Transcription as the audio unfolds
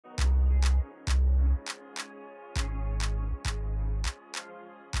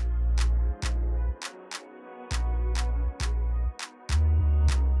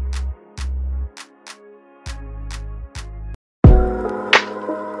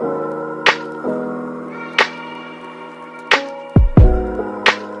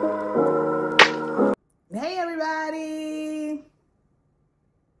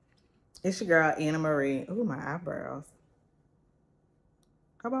It's your girl, Anna Marie. Ooh, my eyebrows.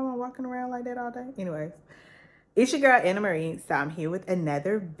 How about I'm walking around like that all day? Anyways, it's your girl, Anna Marie. So I'm here with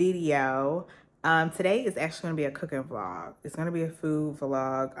another video. Today is actually going to be a cooking vlog. It's going to be a food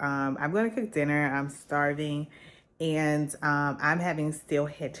vlog. I'm going to cook dinner. I'm starving. And I'm having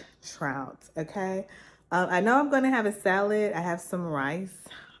steelhead trout, okay? I know I'm going to have a salad. I have some rice.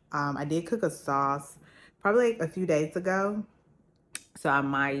 I did cook a sauce probably like a few days ago. So I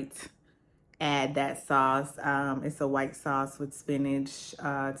might add that sauce. It's a white sauce with spinach,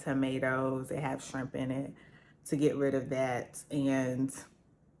 tomatoes. It has shrimp in it to get rid of that. And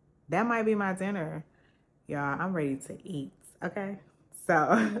that might be my dinner. Y'all, I'm ready to eat, okay?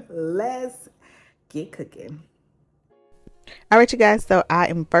 So let's get cooking. All right, you guys, so I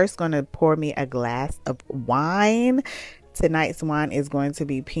am first going to pour me a glass of wine. Tonight's wine is going to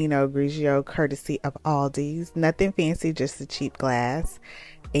be Pinot Grigio, courtesy of Aldi's. Nothing fancy, just a cheap glass.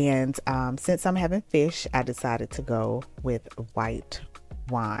 And since I'm having fish, I decided to go with white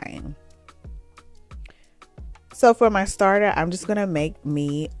wine. So for my starter, I'm just going to make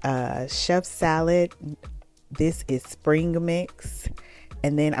me a chef salad. This is spring mix.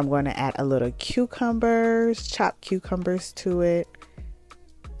 And then I'm going to add a little cucumbers, chopped cucumbers to it.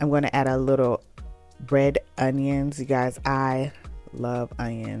 I'm going to add a little red onions. You guys, I love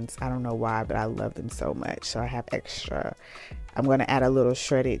onions. I don't know why, but I love them so much. So I have extra. I'm going to add a little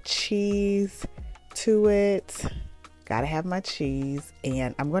shredded cheese to it. Gotta have my cheese.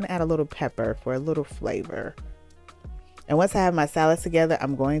 And I'm going to add a little pepper for a little flavor. And once I have my salad together,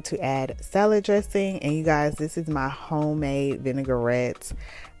 I'm going to add salad dressing. And you guys, this is my homemade vinaigrette.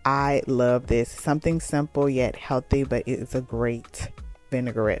 I love this. Something simple yet healthy, but it is a great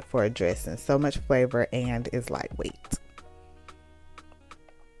vinaigrette for a dressing. So much flavor and is lightweight.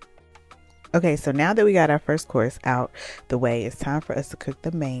 Okay, so now that we got our first course out the way, it's time for us to cook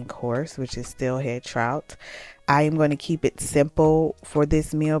the main course, which is steelhead trout. I am going to keep it simple for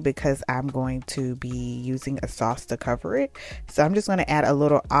this meal because I'm going to be using a sauce to cover it. So I'm just going to add a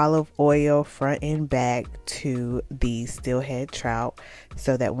little olive oil front and back to the steelhead trout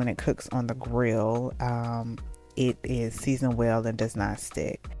so that when it cooks on the grill, it is seasoned well and does not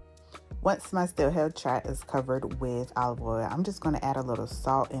stick. Once my steelhead trout is covered with olive oil, I'm just going to add a little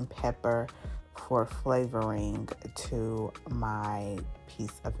salt and pepper for flavoring to my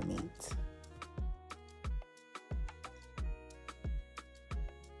piece of meat.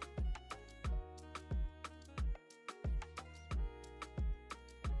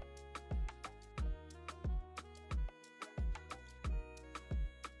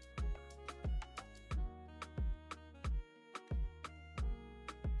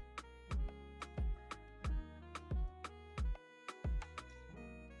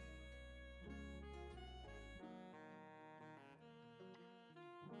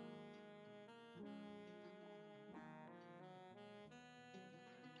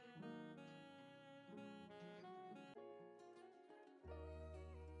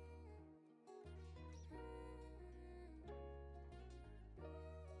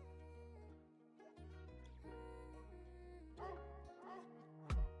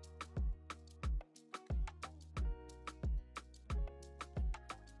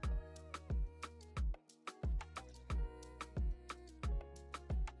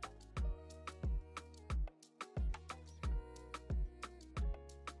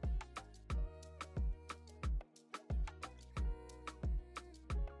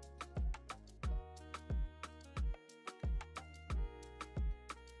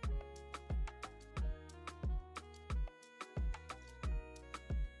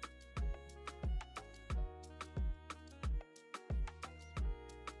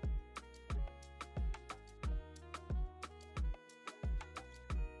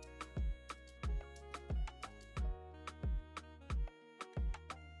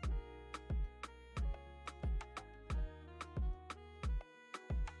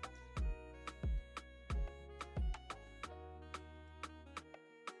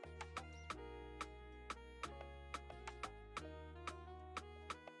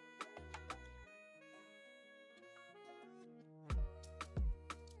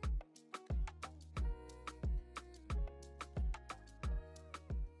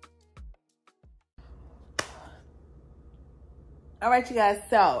 All right, you guys,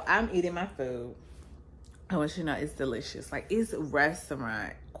 so I'm eating my food. I want you to know it's delicious. Like, it's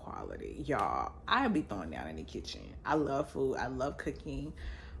restaurant quality, y'all. I be throwing down in the kitchen. I love food. I love cooking.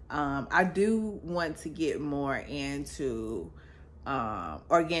 I do want to get more into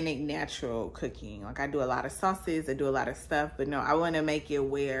organic, natural cooking. Like, I do a lot of sauces. I do a lot of stuff. But no, I want to make it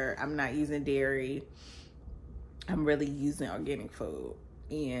where I'm not using dairy. I'm really using organic food.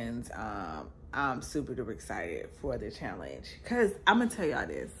 And I'm super duper excited for the challenge, because I'm gonna tell y'all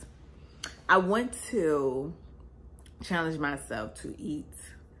this. I want to challenge myself to eat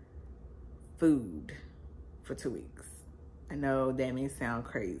food for 2 weeks. I know that may sound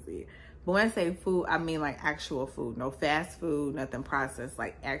crazy, but when I say food, I mean like actual food. No fast food, nothing processed,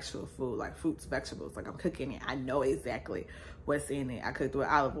 like actual food, like fruits, vegetables. Like I'm cooking it. I know exactly what's in it. I cooked with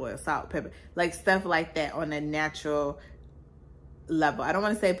olive oil, salt, pepper, like stuff like that on a natural level. I don't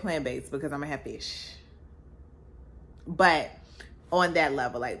want to say plant-based because I'm gonna have fish, but on that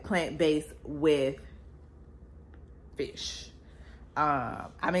level, like plant-based with fish.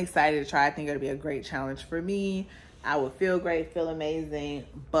 I'm excited to try. I think it'll be a great challenge for me. I will feel great, feel amazing,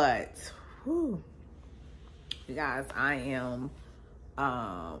 but whew, you guys, I am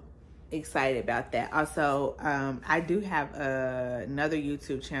excited about that. Also, I do have another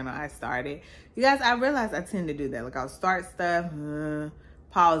YouTube channel I started. You guys, I realized I tend to do that. Like I'll start stuff,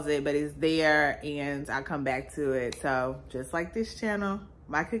 pause it, but it's there and I come back to it. So just like this channel,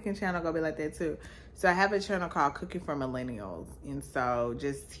 my cooking channel gonna be like that too. So I have a channel called Cooking for Millennials. And so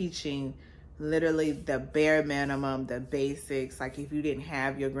just teaching literally the bare minimum, the basics. Like if you didn't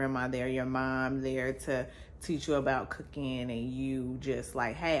have your grandma there, your mom there to teach you about cooking, and you just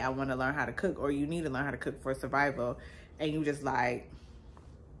like, hey, I want to learn how to cook, or you need to learn how to cook for survival, and you just like,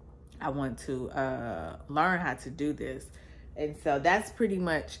 I want to learn how to do this. And so that's pretty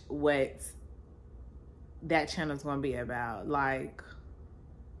much what that channel is going to be about. Like,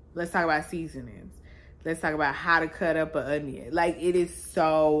 let's talk about seasonings. Let's talk about how to cut up an onion. Like, it is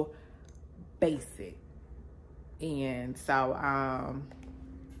so basic. And so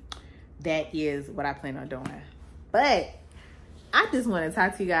that is what I plan on doing. But I just want to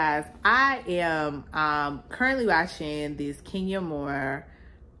talk to you guys. I am currently watching this Kenya Moore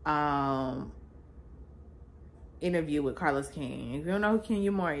interview with Carlos King. If you don't know who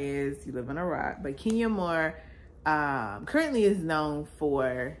Kenya Moore is, you live in a rock. But Kenya Moore currently is known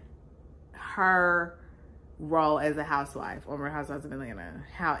for her role as a housewife on Real Housewives of Atlanta.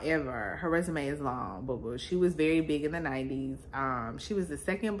 However, her resume is long, but she was very big in the 90s. She was the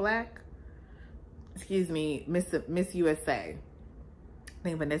second black, Miss USA. I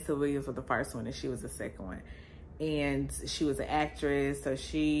think Vanessa Williams was the first one and she was the second one. And she was an actress, so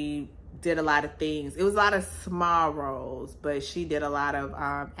she did a lot of things. It was a lot of small roles, but she did a lot of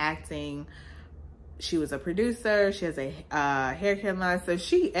acting. She was a producer. She has a hair care line. So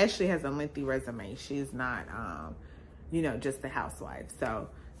she actually has a lengthy resume. She's not, you know, just a housewife. So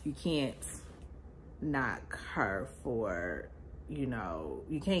you can't knock her for, you know,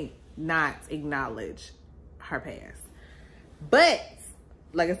 you can't not acknowledge her past. But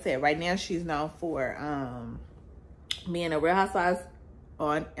like I said, right now she's known for being a Real Housewives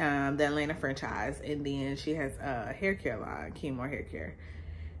on the Atlanta franchise. And then she has a hair care line, King Moore Hair Care.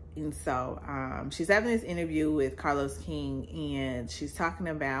 And so she's having this interview with Carlos King, and she's talking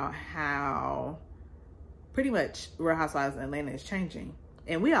about how pretty much Real Housewives of Atlanta is changing.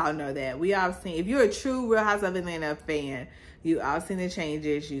 And we all know that. We all seen, if you're a true Real Housewives of Atlanta fan, you all seen the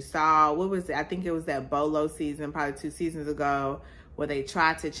changes. You saw, what was it? I think it was that Bolo season, probably 2 seasons ago, where they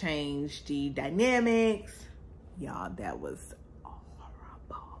tried to change the dynamics. Y'all, that was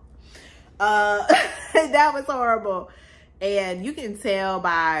horrible. That was horrible. And you can tell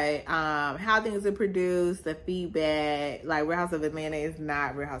by how things are produced, the feedback. Like, Real Housewives of Atlanta is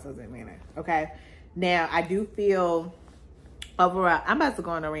not Real Housewives of Atlanta, okay? Now, I do feel overall, I'm about to go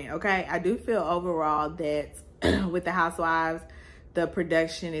on a rant, okay? I do feel overall that with the Housewives, the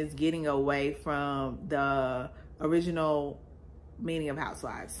production is getting away from the original meaning of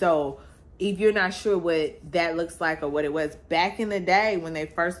Housewives. So if you're not sure what that looks like or what it was back in the day when they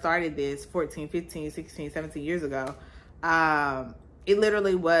first started this 14, 15, 16, 17 years ago, it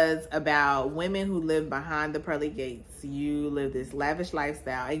literally was about women who lived behind the pearly gates. You live this lavish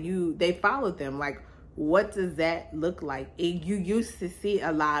lifestyle, and they followed them. Like, what does that look like? You used to see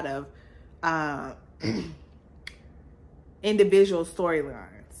a lot of individual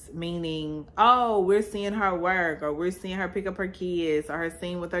storylines, meaning, oh, we're seeing her work, or we're seeing her pick up her kids, or her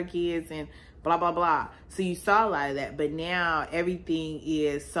scene with her kids, and blah, blah, blah. So you saw a lot of that, but now everything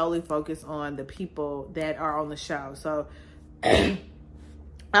is solely focused on the people that are on the show. So I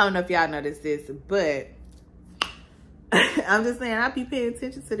don't know if y'all noticed this, but I'm just saying, I'll be paying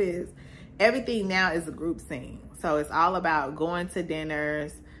attention to this. Everything now is a group scene. So it's all about going to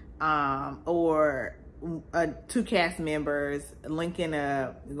dinners, or 2 cast members linking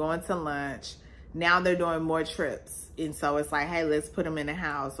up, going to lunch. Now they're doing more trips. And so it's like, hey, let's put them in the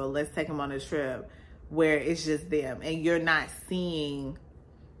house, or let's take them on a trip where it's just them. And you're not seeing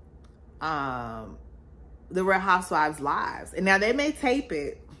the Real Housewives lives. And now they may tape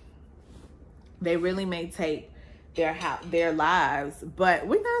it. They really may tape their lives, but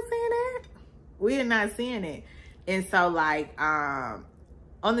we're not seeing that. We are not seeing it. And so like on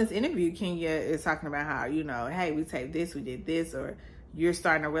this interview, Kenya is talking about how, you know, hey, we taped this, we did this, or you're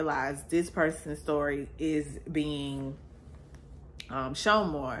starting to realize this person's story is being shown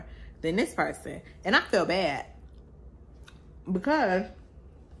more than this person. And I feel bad because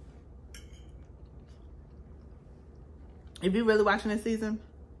if you're really watching this season,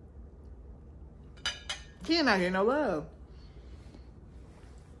 Kenya not getting no love.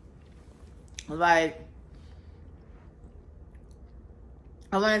 Like,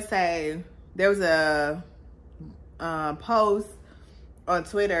 I want to say there was a post on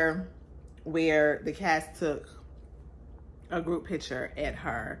Twitter where the cast took a group picture at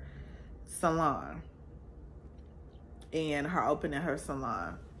her salon and her opening her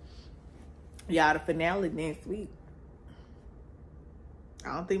salon. Y'all, the finale next week.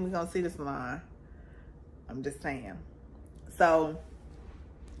 I don't think we're gonna see the salon. I'm just saying. So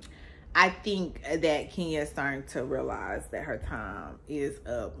I think that Kenya is starting to realize that her time is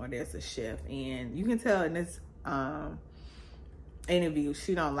up, or there's a shift. And you can tell in this interview,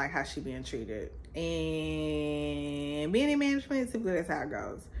 she don't like how she being treated. And being in management, typically that's how it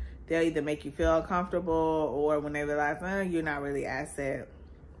goes. They'll either make you feel uncomfortable, or when they realize, you're not really an asset,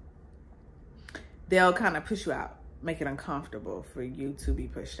 they'll kind of push you out, make it uncomfortable for you to be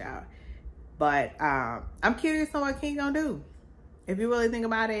pushed out. But I'm curious on what Kenya gonna do. If you really think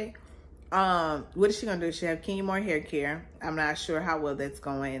about it, what is she gonna do? She have Kenya Moore hair care. I'm not sure how well that's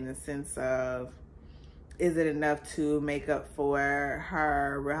going, in the sense of, is it enough to make up for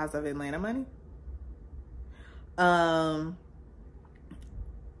her Real House of Atlanta money?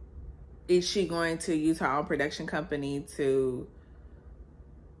 Is she going to use her own production company to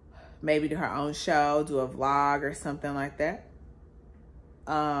maybe do her own show, do a vlog or something like that?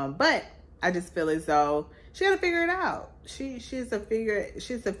 But I just feel as though she got to figure it out. She's to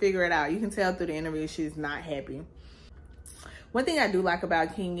figure it out. You can tell through the interview she's not happy. One thing I do like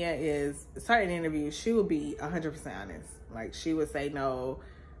about Kenya is certain interviews, she will be 100% honest. Like, she would say, no,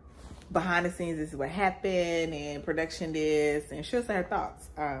 behind the scenes, this is what happened, and production this, and she'll say her thoughts.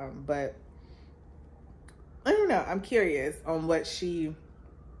 But I don't know. I'm curious on what she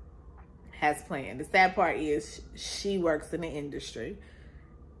has planned. The sad part is she works in the industry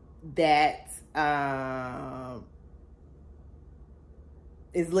that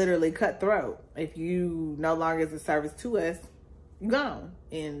is literally cutthroat. If you no longer is a service to us, you're gone.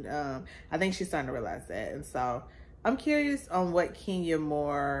 And I think she's starting to realize that. And so I'm curious on what Kenya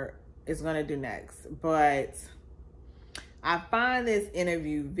Moore is going to do next. But I find this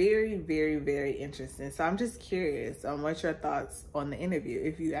interview very, very, very interesting. So I'm just curious on what your thoughts on the interview,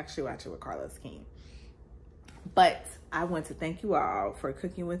 if you actually watch it with Carlos King. But I want to thank you all for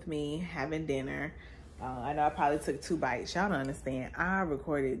cooking with me, having dinner. I know I probably took 2 bites. Y'all don't understand. I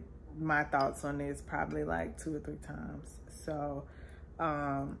recorded my thoughts on this probably like 2 or 3 times. So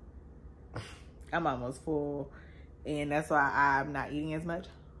I'm almost full, and that's why I'm not eating as much.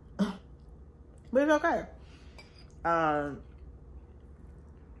 But it's okay.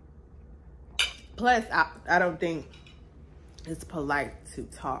 Plus, I don't think it's polite to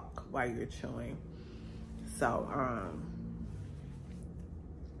talk while you're chewing. So,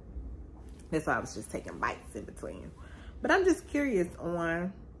 that's why I was just taking bites in between. But I'm just curious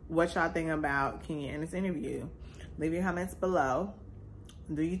on what y'all think about Kenya in this interview. Leave your comments below.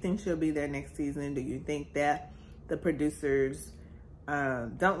 Do you think she'll be there next season? Do you think that the producers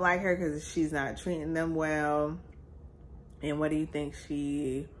don't like her because she's not treating them well? And what do you think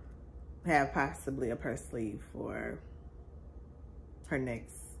she have possibly up her sleeve for her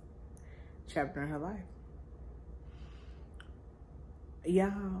next chapter in her life?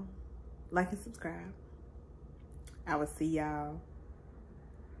 Y'all, like and subscribe. I will see y'all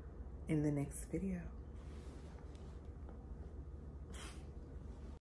in the next video.